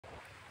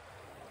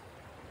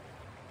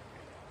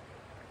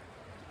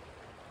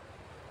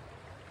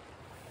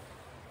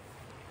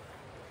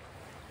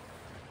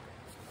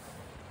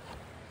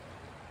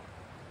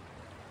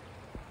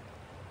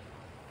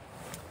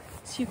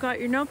So you've got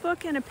your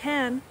notebook and a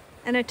pen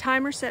and a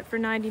timer set for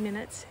 90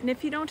 minutes. And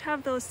if you don't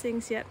have those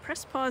things yet,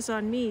 press pause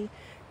on me,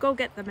 go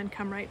get them and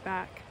come right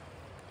back.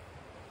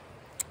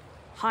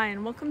 Hi,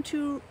 and welcome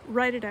to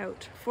Write It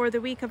Out for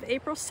the week of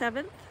April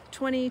 7th,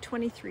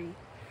 2023.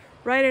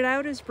 Write It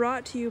Out is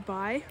brought to you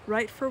by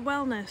Write for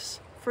Wellness,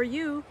 for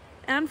you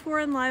and for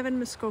Enliven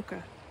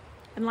Muskoka.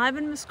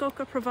 Enliven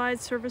Muskoka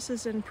provides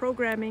services and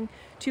programming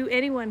to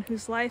anyone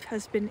whose life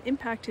has been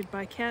impacted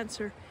by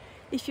cancer.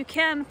 If you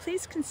can,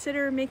 please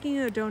consider making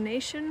a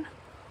donation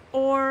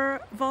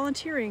or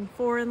volunteering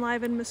for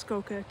Enliven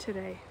Muskoka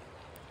today.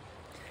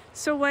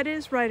 So what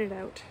is Write It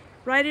Out?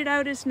 Write It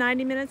Out is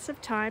 90 minutes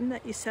of time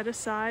that you set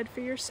aside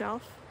for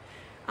yourself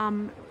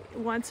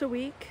once a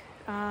week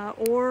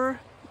or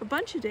a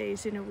bunch of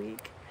days in a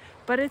week.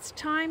 But it's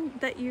time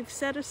that you've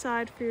set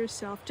aside for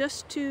yourself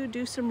just to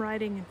do some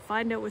writing and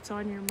find out what's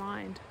on your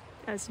mind,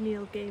 as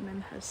Neil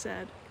Gaiman has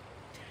said.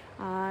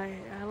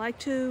 I like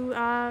to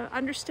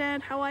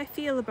understand how I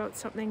feel about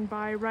something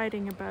by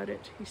writing about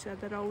it. He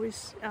said that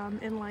always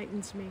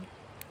enlightens me.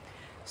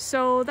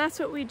 So that's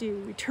what we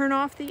do. We turn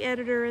off the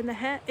editor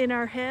in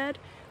our head.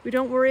 We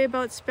don't worry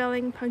about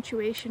spelling,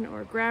 punctuation,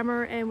 or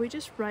grammar, and we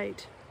just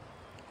write.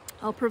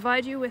 I'll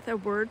provide you with a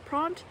word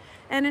prompt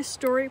and a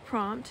story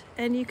prompt,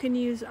 and you can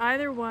use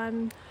either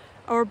one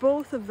or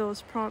both of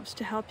those prompts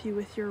to help you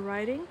with your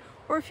writing.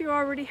 Or if you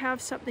already have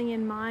something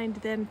in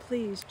mind, then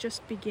please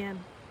just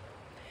begin.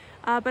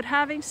 But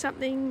having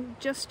something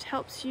just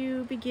helps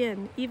you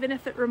begin, even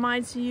if it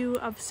reminds you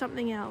of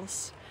something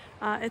else.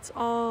 It's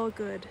all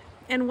good.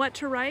 And what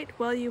to write?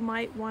 Well, you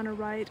might want to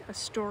write a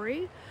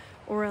story,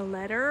 or a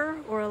letter,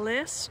 or a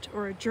list,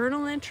 or a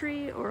journal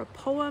entry, or a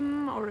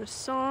poem, or a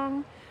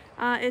song.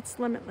 It's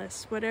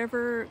limitless.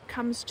 Whatever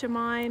comes to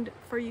mind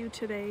for you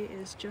today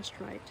is just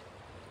right.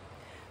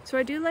 So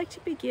I do like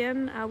to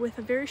begin with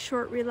a very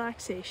short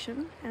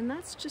relaxation, and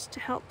that's just to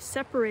help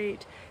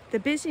separate the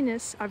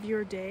busyness of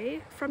your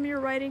day from your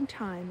writing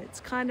time.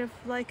 It's kind of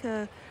like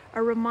a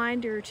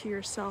reminder to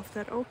yourself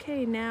that,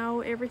 okay,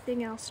 now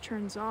everything else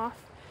turns off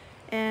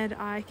and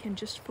I can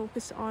just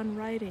focus on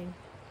writing.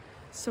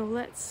 So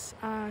let's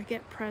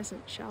get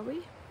present, shall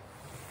we?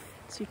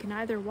 So you can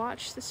either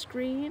watch the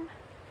screen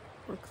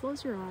or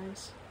close your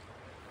eyes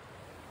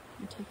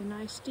and take a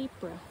nice deep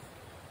breath.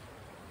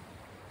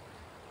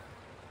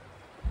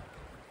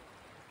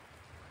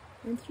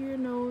 In through your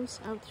nose,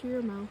 out through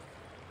your mouth.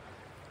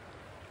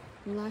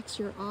 Relax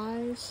your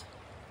eyes,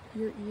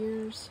 your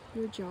ears,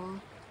 your jaw.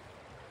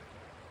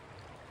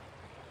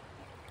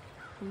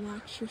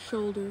 Relax your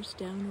shoulders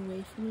down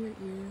away from your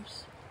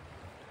ears.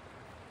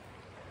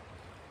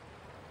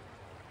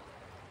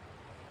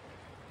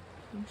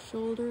 From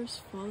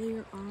shoulders, follow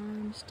your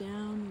arms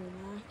down,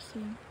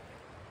 relaxing.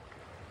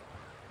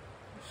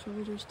 From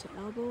shoulders to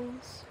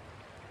elbows.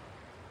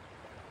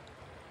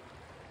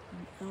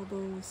 From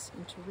elbows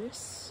into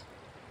wrists.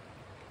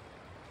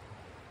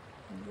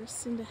 And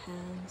wrists into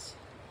hands.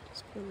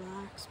 Just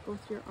relax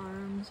both your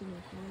arms and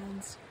your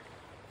hands.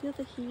 Feel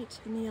the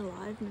heat and the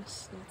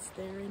aliveness that's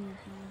there in your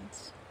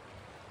hands.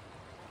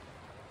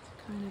 It's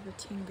kind of a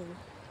tingle.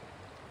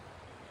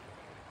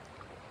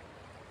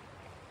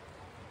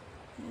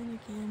 And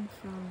again,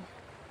 from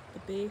the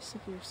base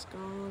of your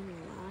skull,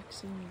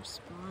 relaxing your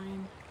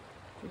spine,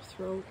 your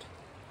throat.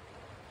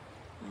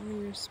 Follow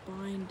your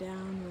spine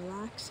down,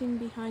 relaxing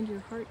behind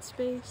your heart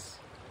space,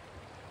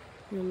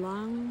 your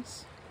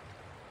lungs,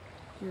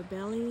 your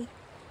belly,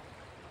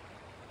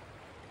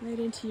 right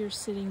into your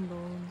sitting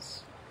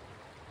bones.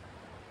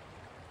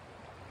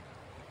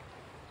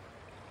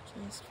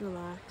 Just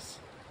relax.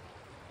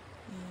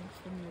 And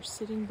from your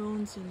sitting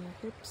bones and your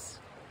hips,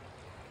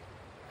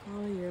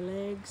 follow your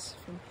legs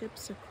from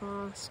hips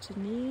across to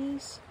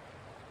knees,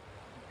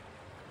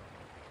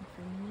 and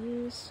from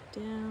knees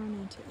down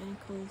into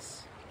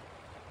ankles,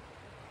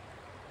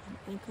 and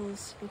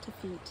ankles into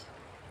feet.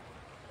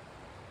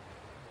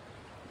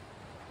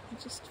 And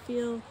just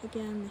feel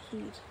again the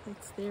heat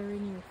that's there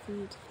in your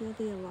feet. Feel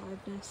the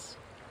aliveness.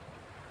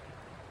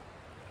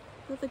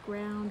 Feel the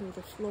ground or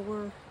the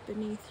floor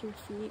beneath your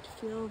feet.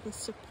 Feel the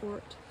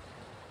support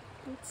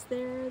that's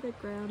there, the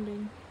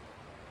grounding.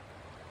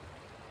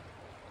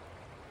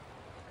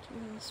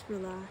 Just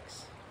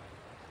relax.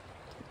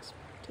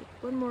 Take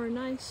one more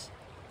nice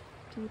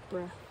deep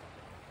breath.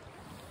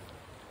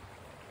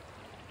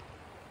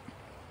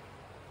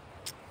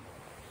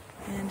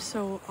 And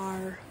so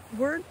our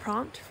word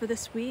prompt for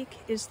this week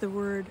is the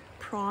word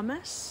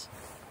promise,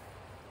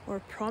 or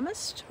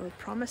promised, or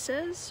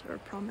promises, or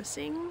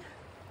promising,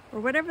 or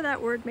whatever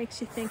that word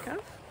makes you think of.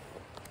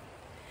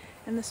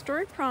 And the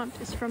story prompt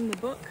is from the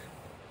book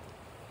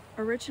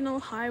Original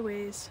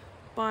Highways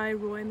by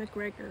Roy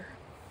McGregor.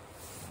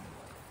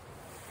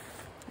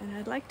 And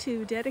I'd like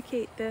to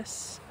dedicate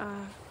this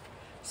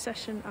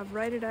session of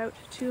Write It Out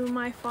to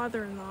my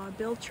father-in-law,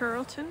 Bill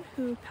Charlton,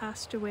 who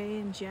passed away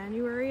in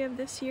January of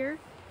this year.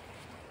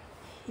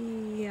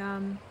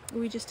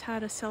 We just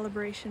had a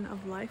celebration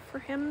of life for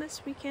him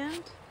this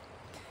weekend,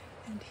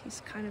 and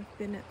he's kind of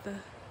been at the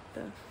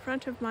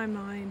front of my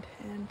mind,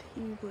 and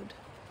he would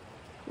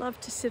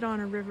Loved to sit on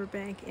a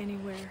riverbank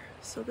anywhere,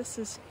 so this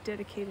is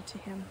dedicated to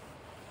him.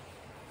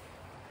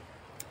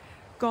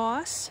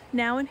 Goss,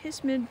 now in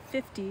his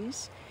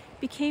mid-50s,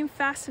 became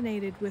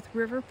fascinated with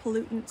river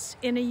pollutants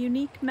in a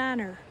unique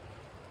manner.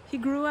 He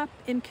grew up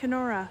in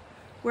Kenora,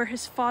 where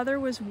his father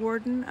was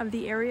warden of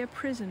the area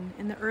prison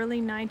in the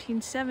early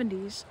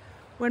 1970s,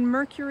 when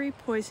mercury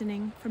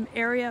poisoning from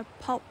area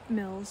pulp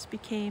mills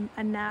became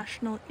a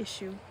national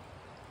issue.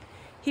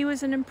 He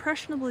was an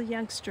impressionable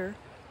youngster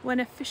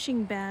when a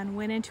fishing ban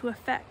went into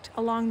effect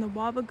along the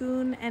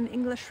Wabigoon and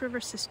English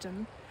River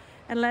system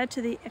and led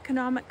to the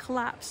economic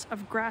collapse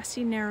of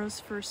Grassy Narrows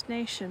First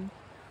Nation,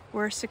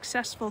 where a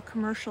successful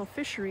commercial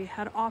fishery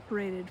had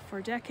operated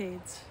for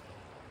decades.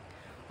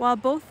 While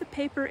both the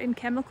paper and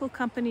chemical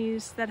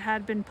companies that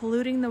had been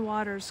polluting the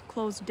waters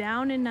closed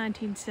down in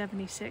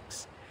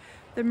 1976,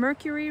 the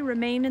mercury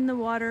remained in the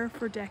water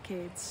for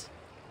decades.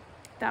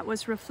 That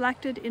was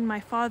reflected in my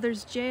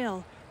father's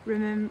jail,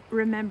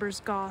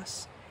 remembers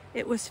Goss.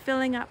 It was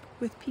filling up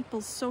with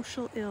people's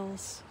social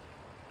ills.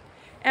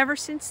 Ever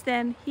since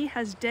then, he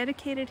has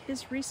dedicated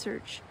his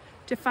research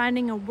to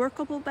finding a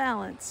workable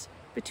balance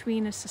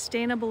between a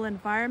sustainable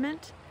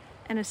environment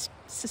and a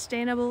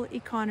sustainable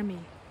economy.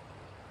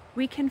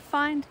 We can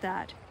find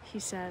that, he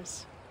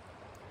says.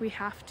 We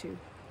have to.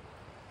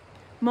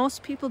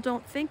 Most people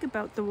don't think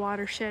about the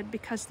watershed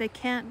because they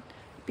can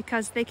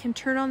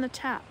turn on the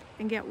tap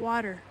and get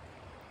water.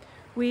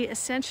 We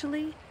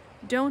essentially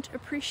don't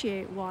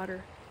appreciate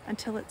water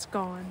until it's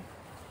gone.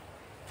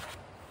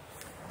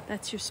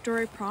 That's your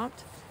story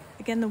prompt.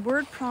 Again, the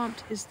word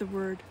prompt is the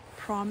word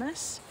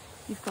promise.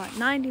 You've got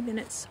 90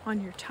 minutes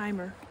on your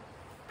timer.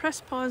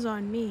 Press pause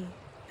on me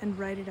and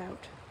write it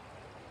out.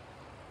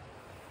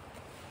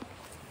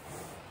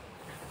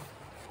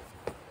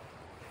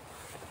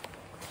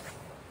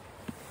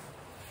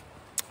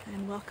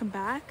 And welcome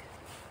back.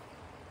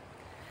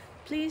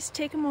 Please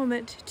take a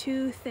moment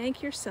to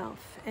thank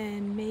yourself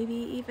and maybe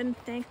even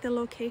thank the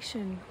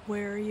location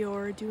where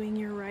you're doing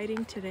your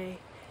writing today.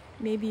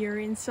 Maybe you're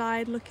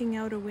inside looking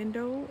out a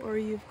window, or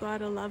you've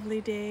got a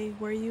lovely day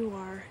where you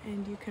are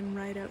and you can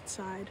write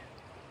outside.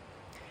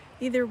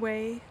 Either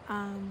way,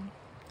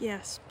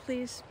 yes,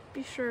 please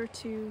be sure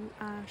to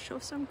show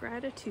some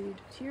gratitude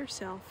to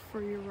yourself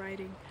for your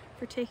writing,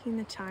 for taking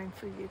the time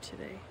for you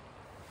today.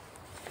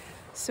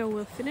 So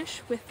we'll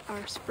finish with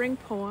our spring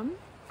poem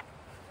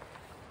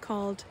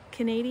called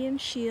Canadian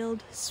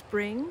Shield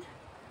Spring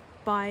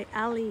by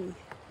Ali,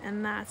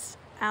 and that's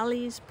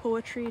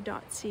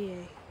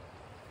aliespoetry.ca.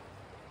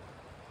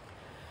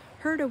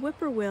 Heard a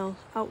whippoorwill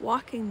out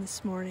walking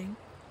this morning,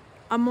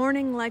 a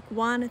morning like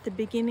one at the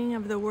beginning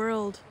of the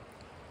world,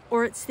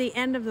 or it's the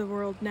end of the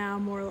world now,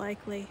 more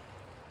likely.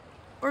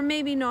 Or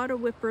maybe not a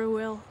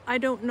whippoorwill, I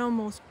don't know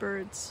most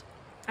birds.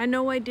 I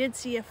know I did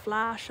see a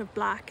flash of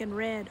black and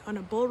red on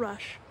a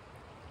bulrush,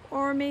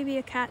 or maybe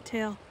a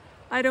cattail.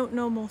 I don't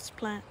know most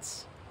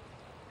plants.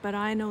 But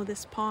I know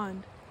this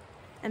pond,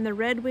 and the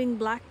red-winged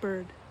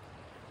blackbird.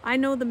 I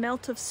know the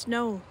melt of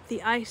snow,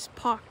 the ice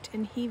pocked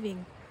and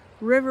heaving,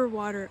 river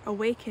water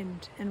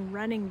awakened and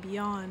running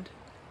beyond.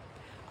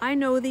 I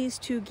know these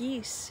two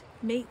geese,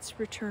 mates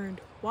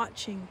returned,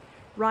 watching,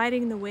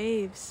 riding the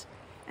waves.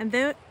 And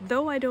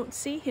though I don't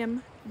see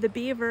him, the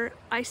beaver,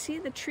 I see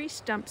the tree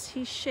stumps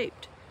he's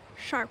shaped,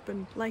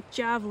 sharpened like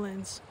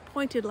javelins,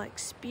 pointed like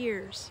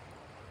spears.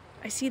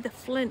 I see the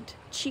flint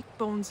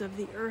cheekbones of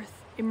the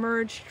earth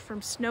emerged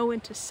from snow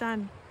into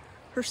sun,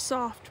 her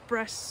soft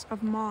breasts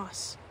of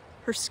moss,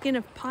 her skin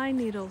of pine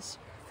needles,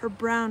 her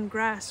brown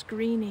grass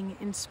greening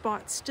in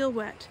spots still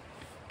wet,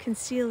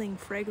 concealing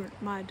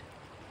fragrant mud.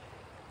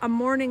 A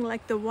morning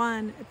like the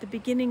one at the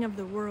beginning of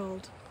the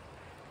world,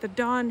 the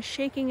dawn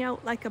shaking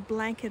out like a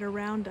blanket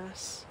around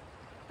us.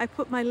 I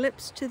put my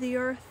lips to the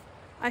earth,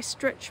 I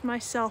stretch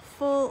myself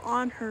full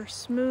on her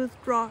smoothed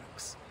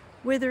rocks,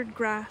 withered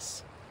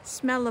grass,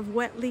 smell of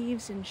wet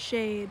leaves and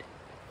shade.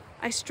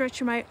 I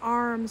stretch my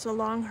arms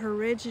along her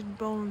rigid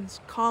bones,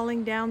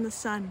 calling down the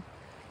sun,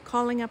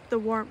 calling up the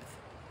warmth,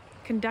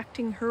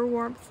 conducting her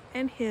warmth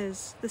and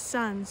his, the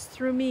sun's,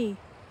 through me,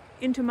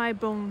 into my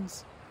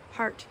bones,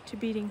 heart to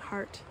beating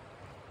heart,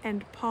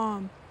 and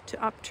palm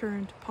to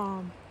upturned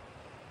palm.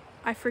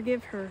 I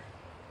forgive her.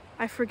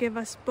 I forgive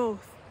us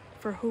both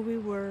for who we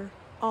were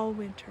all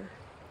winter.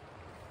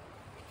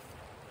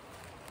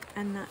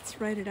 And that's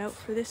Write It Out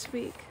for this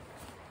week.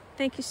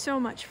 Thank you so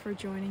much for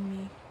joining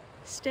me.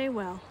 Stay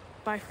well.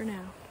 Bye for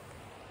now.